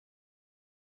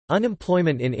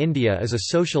Unemployment in India is a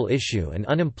social issue and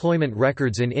unemployment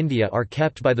records in India are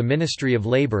kept by the Ministry of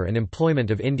Labour and Employment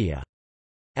of India.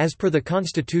 As per the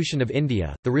Constitution of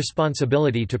India, the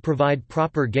responsibility to provide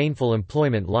proper gainful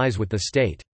employment lies with the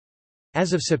state.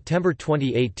 As of September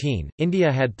 2018, India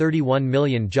had 31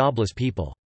 million jobless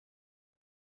people.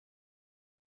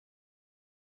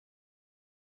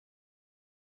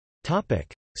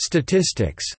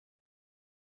 Statistics.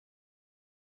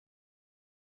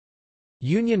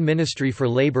 Union Ministry for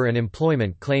Labour and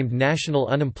Employment claimed national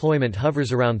unemployment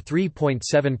hovers around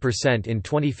 3.7% in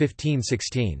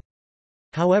 2015-16.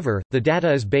 However, the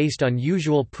data is based on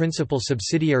usual principal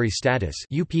subsidiary status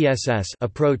 (UPSS)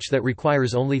 approach that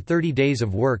requires only 30 days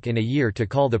of work in a year to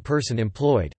call the person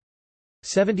employed.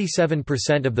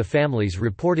 77% of the families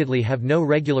reportedly have no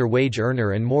regular wage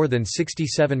earner and more than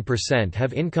 67%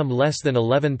 have income less than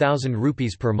 11,000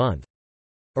 rupees per month.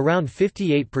 Around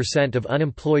 58% of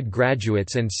unemployed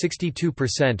graduates and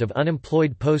 62% of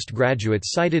unemployed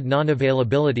postgraduates cited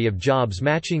non-availability of jobs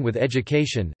matching with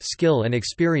education, skill and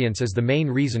experience as the main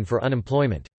reason for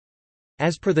unemployment.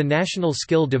 As per the National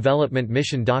Skill Development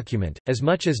Mission document, as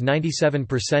much as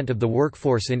 97% of the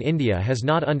workforce in India has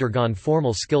not undergone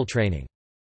formal skill training.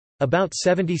 About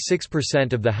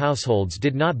 76% of the households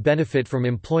did not benefit from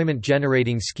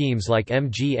employment-generating schemes like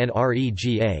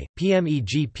MGNREGA,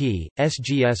 PMEGP,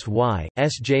 SGSY,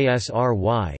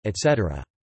 SJSRY, etc.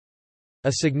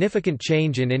 A significant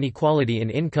change in inequality in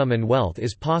income and wealth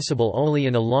is possible only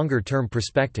in a longer-term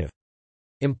perspective.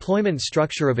 Employment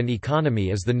structure of an economy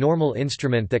is the normal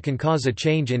instrument that can cause a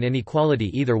change in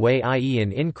inequality either way, i.e.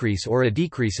 an increase or a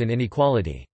decrease in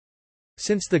inequality.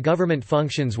 Since the government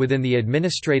functions within the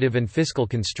administrative and fiscal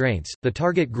constraints, the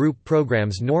target group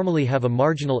programs normally have a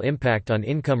marginal impact on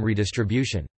income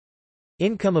redistribution.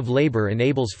 Income of labor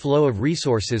enables flow of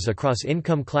resources across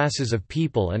income classes of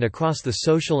people and across the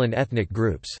social and ethnic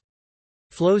groups.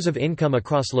 Flows of income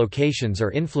across locations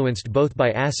are influenced both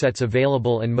by assets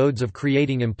available and modes of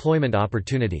creating employment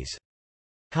opportunities.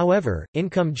 However,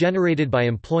 income generated by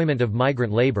employment of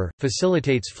migrant labor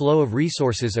facilitates flow of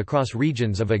resources across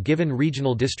regions of a given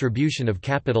regional distribution of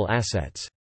capital assets.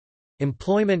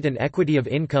 Employment and equity of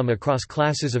income across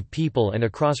classes of people and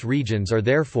across regions are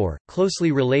therefore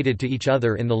closely related to each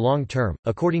other in the long term.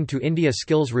 According to India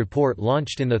Skills Report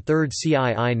launched in the 3rd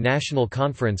CII National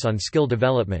Conference on Skill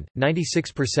Development,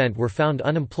 96% were found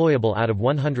unemployable out of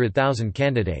 100,000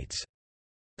 candidates.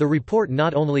 The report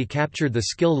not only captured the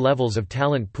skill levels of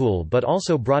talent pool but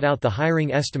also brought out the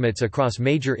hiring estimates across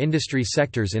major industry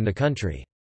sectors in the country.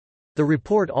 The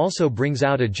report also brings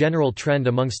out a general trend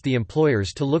amongst the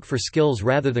employers to look for skills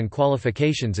rather than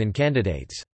qualifications in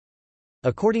candidates.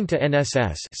 According to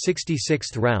NSS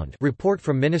 66th round report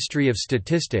from Ministry of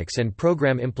Statistics and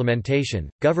Programme Implementation,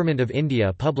 Government of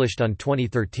India published on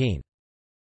 2013.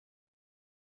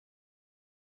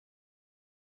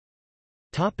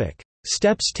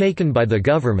 Steps taken by the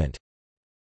government.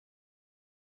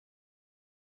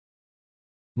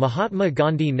 Mahatma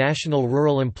Gandhi National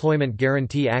Rural Employment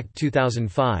Guarantee Act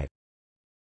 2005.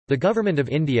 The Government of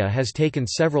India has taken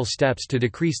several steps to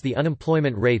decrease the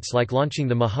unemployment rates, like launching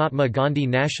the Mahatma Gandhi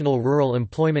National Rural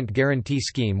Employment Guarantee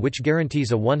Scheme, which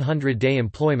guarantees a 100-day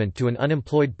employment to an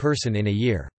unemployed person in a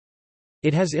year.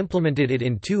 It has implemented it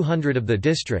in 200 of the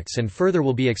districts and further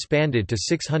will be expanded to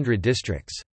 600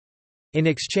 districts. In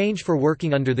exchange for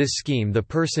working under this scheme, the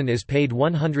person is paid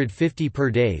 150 per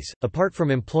days. Apart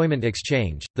from employment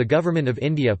exchange, the Government of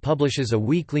India publishes a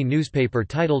weekly newspaper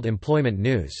titled Employment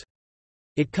News.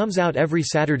 It comes out every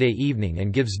Saturday evening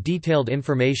and gives detailed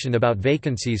information about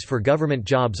vacancies for government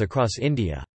jobs across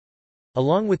India.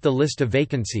 Along with the list of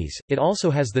vacancies, it also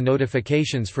has the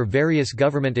notifications for various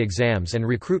government exams and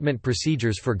recruitment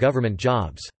procedures for government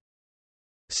jobs.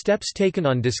 Steps taken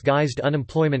on disguised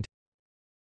unemployment.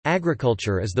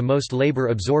 Agriculture is the most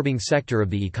labor-absorbing sector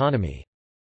of the economy.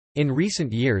 In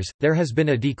recent years, there has been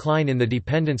a decline in the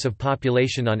dependence of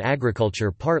population on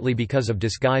agriculture, partly because of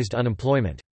disguised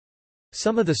unemployment.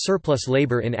 Some of the surplus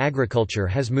labor in agriculture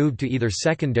has moved to either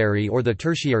secondary or the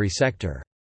tertiary sector.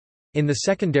 In the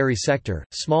secondary sector,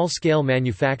 small-scale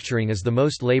manufacturing is the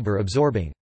most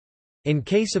labor-absorbing. In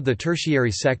case of the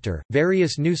tertiary sector,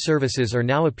 various new services are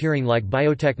now appearing like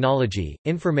biotechnology,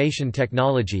 information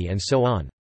technology and so on.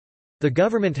 The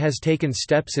government has taken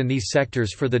steps in these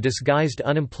sectors for the disguised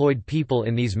unemployed people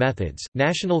in these methods.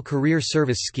 National Career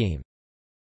Service Scheme.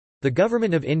 The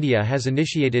Government of India has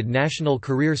initiated National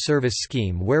Career Service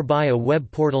Scheme, whereby a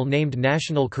web portal named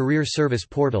National Career Service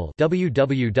Portal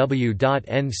www.ncs.gov.in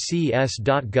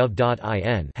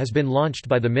has been launched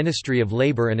by the Ministry of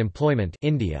Labour and Employment,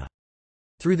 India.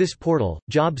 Through this portal,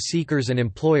 job seekers and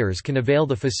employers can avail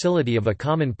the facility of a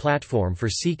common platform for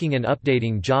seeking and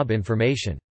updating job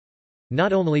information.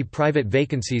 Not only private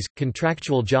vacancies,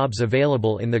 contractual jobs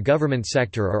available in the government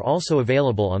sector are also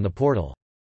available on the portal.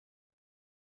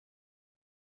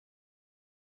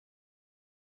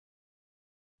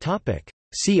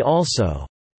 See also: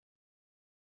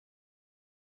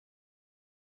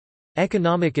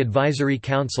 Economic Advisory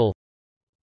Council,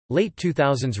 Late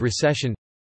 2000s recession,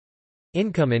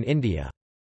 Income in India.